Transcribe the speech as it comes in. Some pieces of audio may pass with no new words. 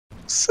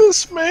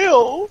Cis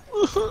male.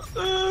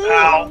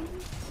 Ow.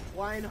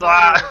 Wine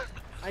harder.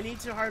 I need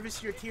to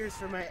harvest your tears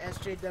for my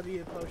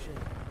SJW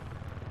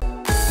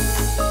potion.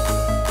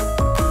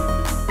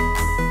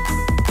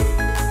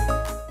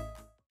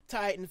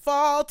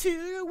 Titanfall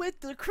 2 with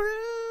the crew.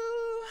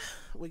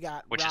 We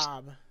got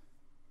Rob.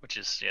 Which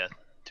is, yeah,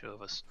 two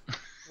of us.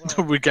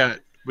 we got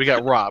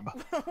Rob.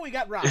 We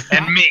got Rob.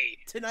 And me.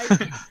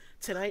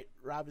 Tonight,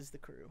 Rob is the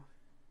crew.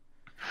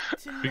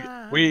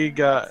 Tonight, We're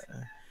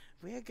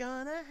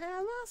gonna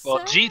have a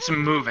Well, Jeet's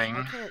moving.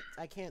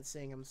 I can't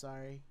sing, I'm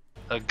sorry.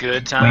 A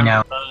good time. We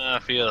know. I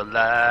feel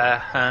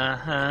alive.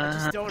 I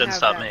just don't have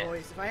stop that me.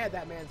 voice. If I had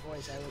that man's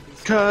voice, I would be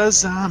so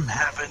 'Cause happy. I'm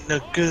having a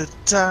good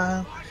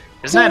time.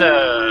 Isn't that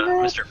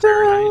Mr.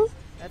 Fahrenheit?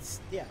 That's,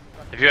 yeah.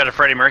 If you had a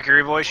Freddie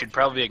Mercury voice, you'd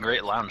probably be a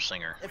great lounge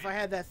singer. If I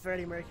had that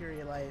Freddie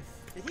Mercury life.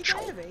 Did he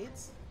die of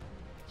AIDS?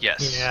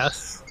 Yes.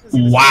 Yes.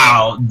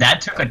 Wow,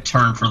 that took a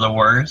turn for the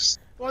worse.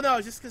 Well,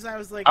 no, just because I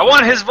was like... I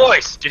want his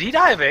voice! Did he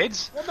die of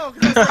AIDS? Well, no,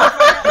 because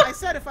I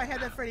said if I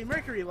had that Freddie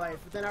Mercury life,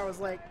 but then I was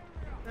like,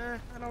 I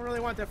don't really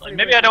want that Freddie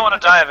Maybe I don't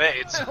want to die of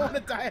AIDS. I don't want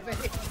to die of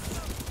AIDS.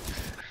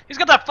 He's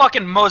got that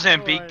fucking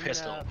Mozambique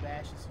pistol.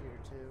 Bash is here,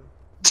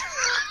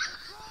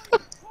 too.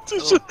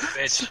 Oh,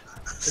 bitch.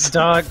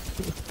 Dog.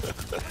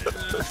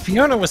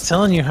 Fiona was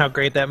telling you how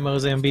great that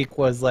Mozambique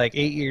was like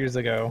 8 years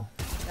ago.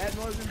 That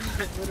Mozambique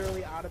is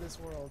literally out of this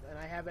world, and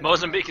I have it.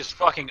 Mozambique is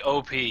fucking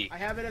OP. I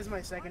have it as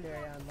my secondary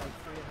on like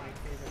 3 of my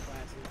favorite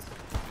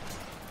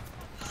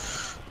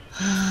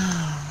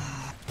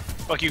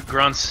classes. Fuck you,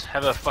 grunts.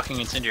 Have a fucking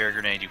incendiary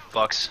grenade, you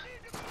fucks.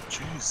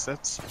 Jeez,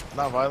 that's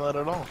not violent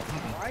at all.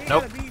 Why you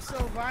Nope. gotta be so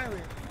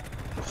violent?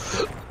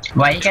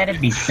 Why you gotta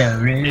be so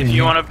rude? If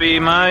you want to be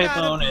my You gotta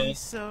be opponent.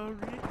 so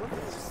what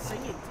is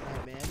singing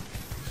tonight, man?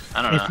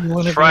 I don't If you know.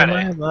 want It's to be my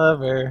Friday.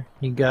 lover,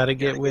 you gotta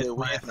get with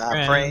my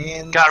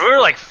friend. God, we were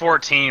like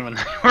 14 when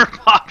they were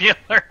popular.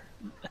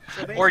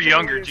 So Or basically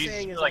younger, what you're Jesus,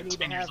 saying you're is like I need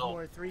 10 to years have old.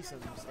 more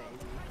threesomes, Daisy.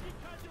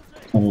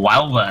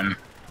 Well then.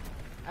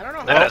 I don't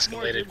know That how much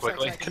more escalated group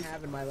quickly. sex I can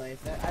have in my life.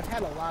 I've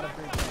had a lot of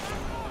group sex in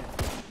my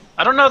life.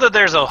 I don't know that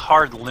there's a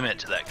hard limit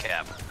to that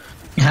cap.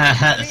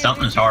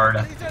 Something's hard.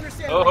 You need to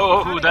understand,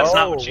 Oh, like, that's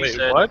not Oh, what she wait,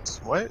 said. what?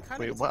 What? Kind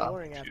Wait, of wow.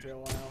 boring after a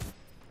while.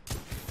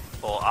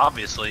 Well,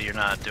 obviously you're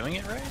not doing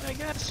it right, I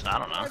guess. I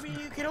don't I know. mean,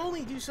 you can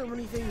only do so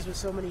many things with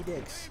so many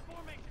dicks.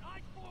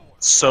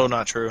 So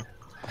not true.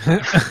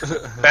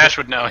 Bash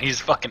would know. He's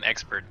fucking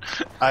expert.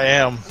 I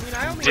am. I mean,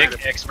 I only Dick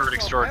have, expert I only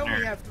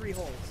extraordinary. have 3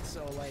 holes,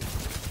 so like.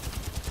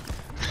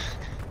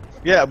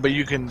 Yeah, but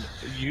you can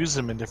use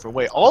them in different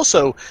way.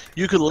 Also,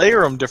 you could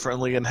layer them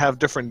differently and have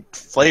different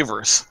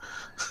flavors.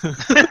 Well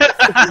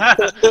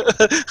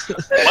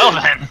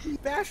then,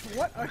 Bash,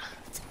 what are you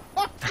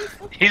talking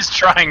about? he's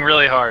trying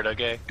really hard,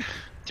 okay?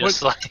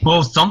 Just like...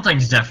 Well,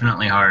 something's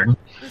definitely hard.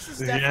 This is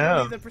definitely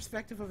Yeah. the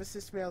perspective of a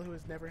cis male who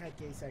has never had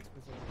gay sex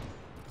before.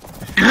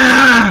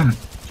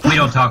 We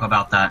don't talk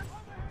about that.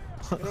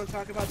 We don't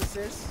talk about the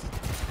cis?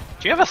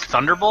 Do you have a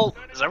Thunderbolt?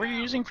 Is that what you're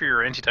using for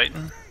your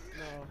anti-Titan?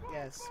 No,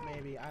 yes,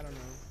 maybe, I don't know.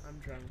 I'm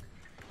drunk.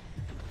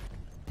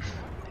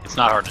 It's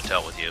not hard to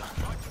tell with you.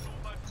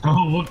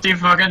 Oh, what do you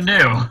fucking do?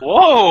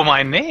 Whoa,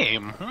 my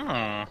name!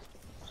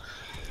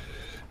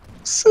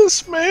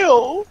 Cis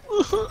male.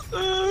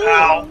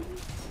 Ow!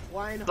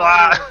 Wine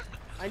Ah. harder.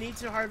 I need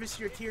to harvest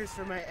your tears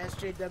for my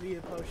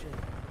SJW potion.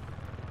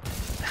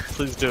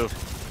 Please do.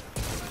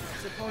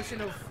 It's a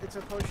potion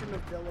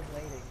of Bill of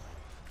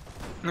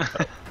Lading.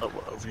 Oh,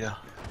 yeah.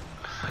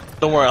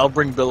 Don't worry, I'll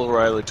bring Bill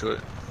O'Reilly to it.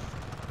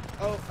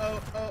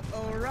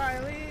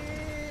 O'Reilly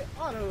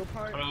Auto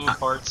Parts. Auto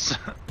parts.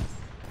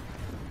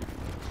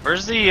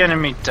 Where's the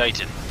enemy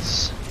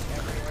Titans?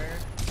 Everywhere.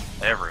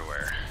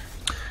 Everywhere.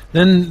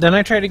 Then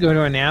I tried to go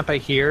to a Napa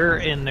here,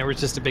 and there was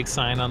just a big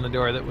sign on the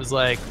door that was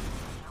like,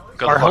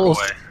 Go the fuck away.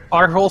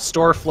 our whole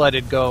store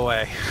flooded, go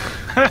away.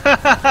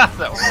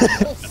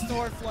 Whole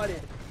store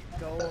flooded.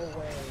 Go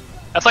away.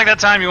 That's like that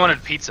time you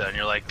wanted pizza and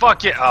you're like,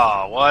 fuck yeah,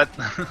 oh, what?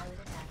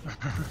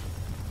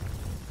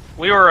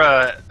 We were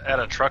at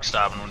a truck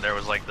stop and there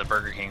was like the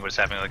Burger King was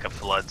having like a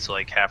flood, so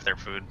like half their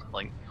food,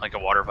 like a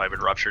water pipe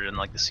had ruptured in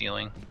like the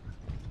ceiling.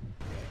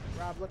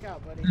 Rob, look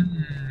out, buddy.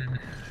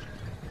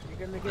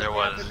 You're gonna get There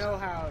Napa was.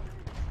 know-how.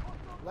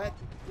 Let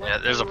Yeah,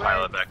 there's a the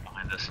pilot red back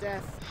behind us.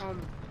 Death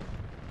come.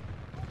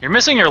 You're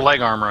missing your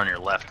leg armor on your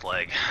left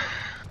leg.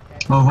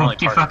 Well, Really what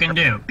do you hard. fucking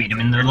do? Beat him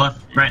in their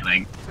left, right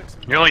leg. Took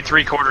some You're only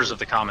 3/4 of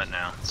the comment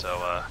now,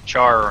 so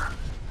Char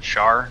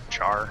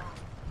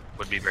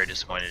would be very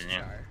disappointed in you.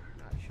 Char,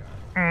 not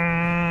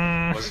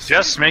Char. Was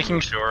just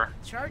making sure.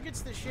 Char gets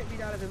the shit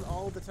beat out of him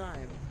all the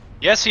time.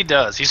 Yes, he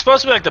does. He's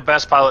supposed to be like the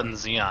best pilot in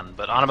Xeon,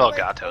 but Annabelle Like,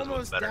 Gatto is way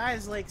almost better.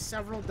 dies like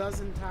several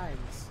dozen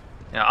times.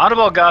 Yeah,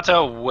 Annabelle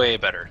Gatto way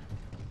better.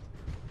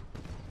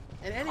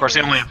 And Of course,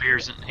 he only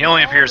appears in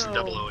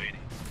 0080.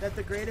 That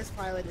the greatest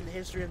pilot in the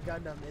history of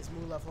Gundam is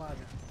Mula Flaga.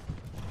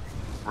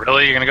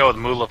 Really? You're gonna go with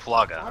Mula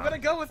Flaga? I'm gonna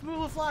go with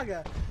Mula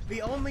Flaga,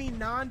 the only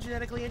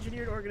non-genetically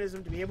engineered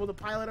organism to be able to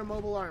pilot a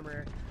mobile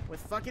armor with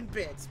fucking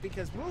bits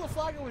because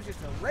Mulaflaga was just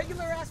a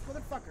regular ass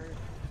motherfucker.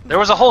 There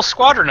was a whole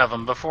squadron of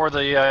them before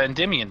the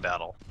Endymion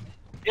battle.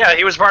 Yeah,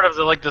 he was part of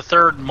the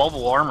third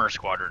mobile armor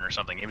squadron or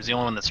something. He was the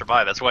only one that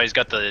survived. That's why he's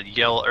got the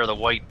yellow or the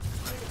white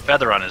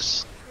feather on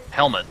his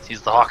helmet.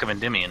 He's the Hawk of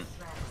Endymion.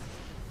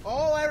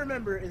 All I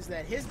remember is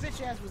that his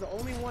bitch ass was the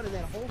only one in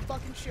that whole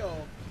fucking show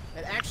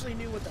that actually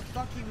knew what the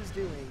fuck he was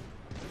doing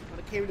when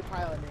it came to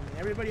piloting.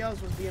 Everybody else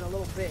was being a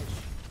little bitch.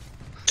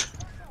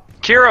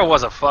 Kira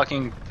was a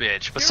fucking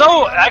bitch. But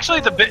so actually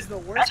the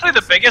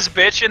biggest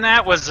bitch in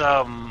that was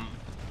the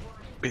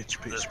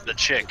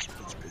chick.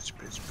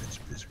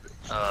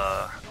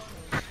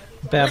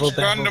 Babble, Which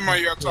Gundam are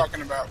you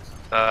talking about?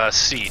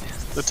 Seed.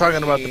 They're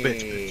talking about the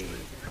bitch.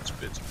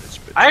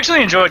 I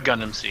actually enjoyed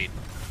Gundam Seed.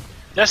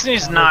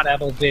 Destiny's not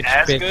babble, bitch,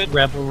 as bitch, good.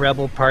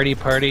 rebel,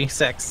 party,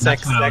 sex,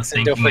 That's what I was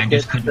and don't thinking, I forget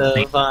just couldn't the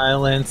think.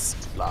 violence.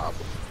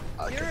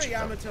 Kira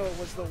Yamato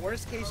was the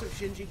worst case of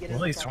Shinji getting.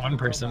 Well, at least the one fucking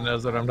person robot.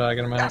 knows what I'm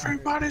talking about.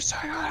 Everybody's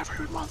saying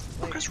every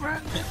motherfucker's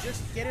red.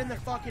 Just get in the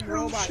fucking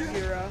robot,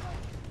 Kira.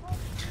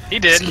 He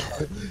did.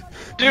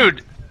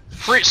 Dude,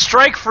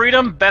 Strike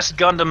Freedom, best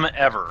Gundam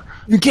ever.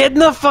 Get in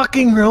the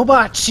fucking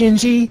robot,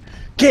 Shinji!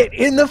 Get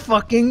in the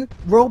fucking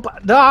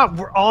robot! Nah,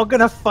 we're all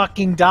gonna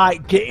fucking die.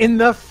 Get in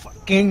the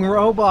fucking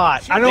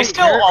robot! I Shinji, don't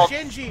still care. all-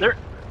 Shinji, they're-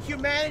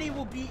 humanity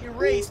will be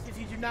erased if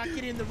you do not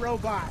get in the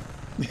robot.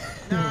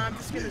 Nah, I'm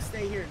just gonna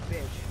stay here and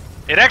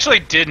bitch. It actually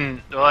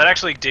didn't. Well, it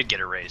actually did get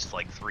erased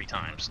like 3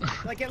 times.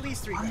 Like at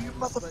least 3 Are times. you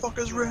but,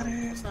 motherfuckers you know,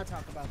 ready? Let's not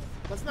talk about it.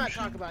 Let's not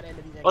talk about End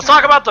of Evangelion. Let's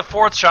talk about the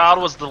 4th child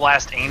was the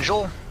last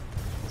angel.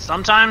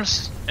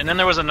 Sometimes, and then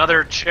there was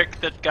another chick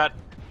that got.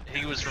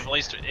 He was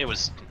replaced. It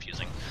was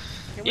confusing.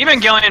 Can we-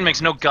 Evangelion makes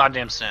no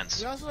goddamn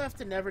sense. We also have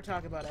to never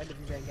talk about End of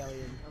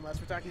Evangelion unless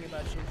we're talking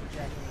about Shinji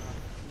jacking off.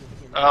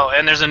 Oh,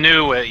 and there's a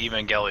new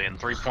Evangelion,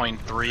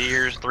 3.3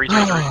 years,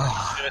 3.3.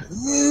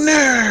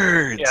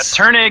 Nerds. Yeah,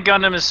 Turn A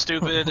Gundam is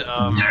stupid.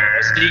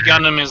 SD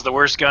Gundam is the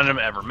worst Gundam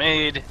ever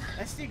made.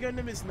 SD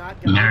Gundam is not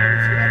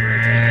Gundam. If you ever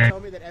attempt to tell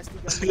me that SD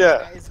Gundam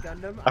Yeah. is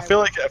Gundam, I feel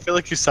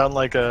like you sound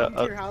like come to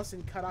a your house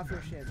and cut off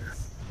your shins.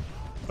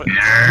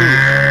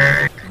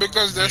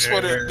 Because that's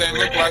what they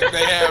look like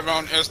they have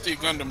on SD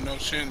Gundam, no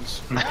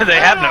shins. They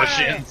have no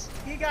shins.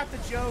 He got the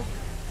joke.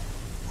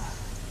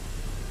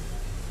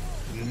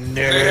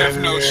 They have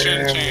no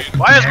shin chan.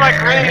 Why is my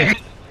grenade?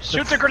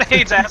 Shoot the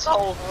grenades,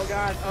 asshole! Oh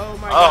god. Oh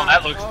my Oh, god.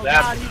 that looks oh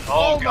bad. God,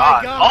 Oh my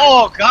god.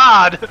 Oh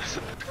god!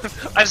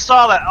 I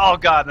saw that. Oh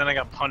god, and then I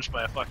got punched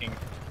by a fucking.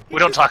 He We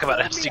don't just talk about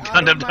pulled me SD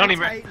out of Gundam. my Don't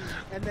even. Titan,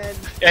 and then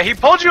Yeah, he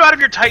pulled you out of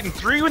your Titan,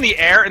 threw you in the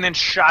air, and then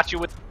shot you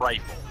with a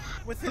rifle.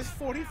 with his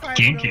 45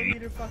 Kinky.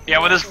 millimeter fucking. Yeah,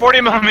 with his rifle,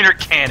 40mm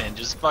cannon,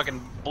 just fucking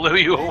blew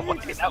you and away.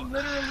 he just That-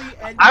 literally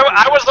ended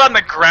I it. was on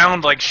the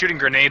ground, like shooting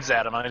grenades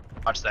at him. I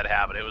watched that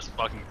happen. It was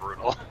fucking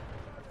brutal.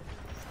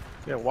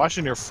 Yeah,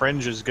 watching your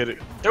fringes get it.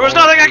 There was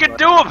nothing I could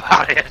do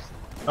about it.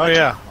 Oh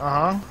yeah.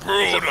 Uh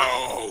huh.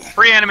 Brutal.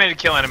 Pre-animated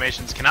kill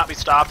animations cannot be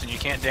stopped, and you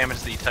can't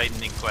damage the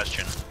Titan in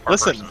question. or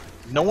Listen, person.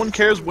 no one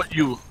cares what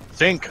you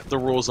think the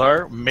rules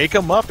are. Make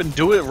them up and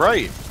do it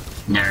right.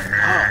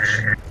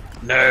 Nerd.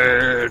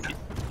 Nerd.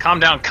 Calm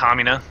down,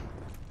 Kamina.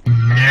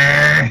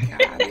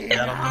 Nerd.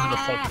 Yeah, I don't know who the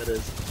fuck that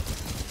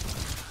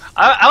is.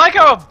 I like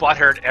how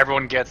butthurt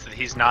everyone gets that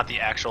he's not the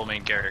actual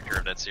main character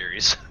of that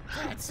series.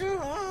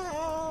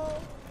 Tetsuo!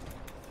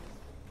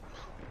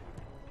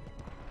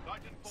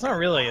 It's not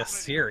really a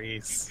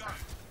series.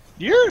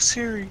 Your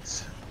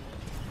series.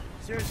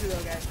 Seriously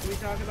though, guys, can we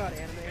talk about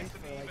anime for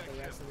like the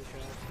rest of the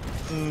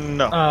show?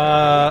 No.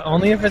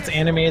 Only if it's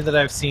anime that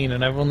I've seen,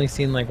 and I've only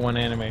seen like one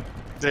anime.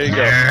 There you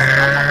go.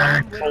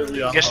 I'm Totally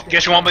literally- off.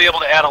 Guess you won't be able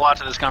to add a lot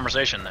to this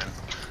conversation then.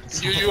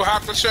 Yu Yu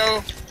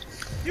Hakusho.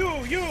 Yu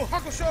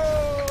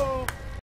Hakusho!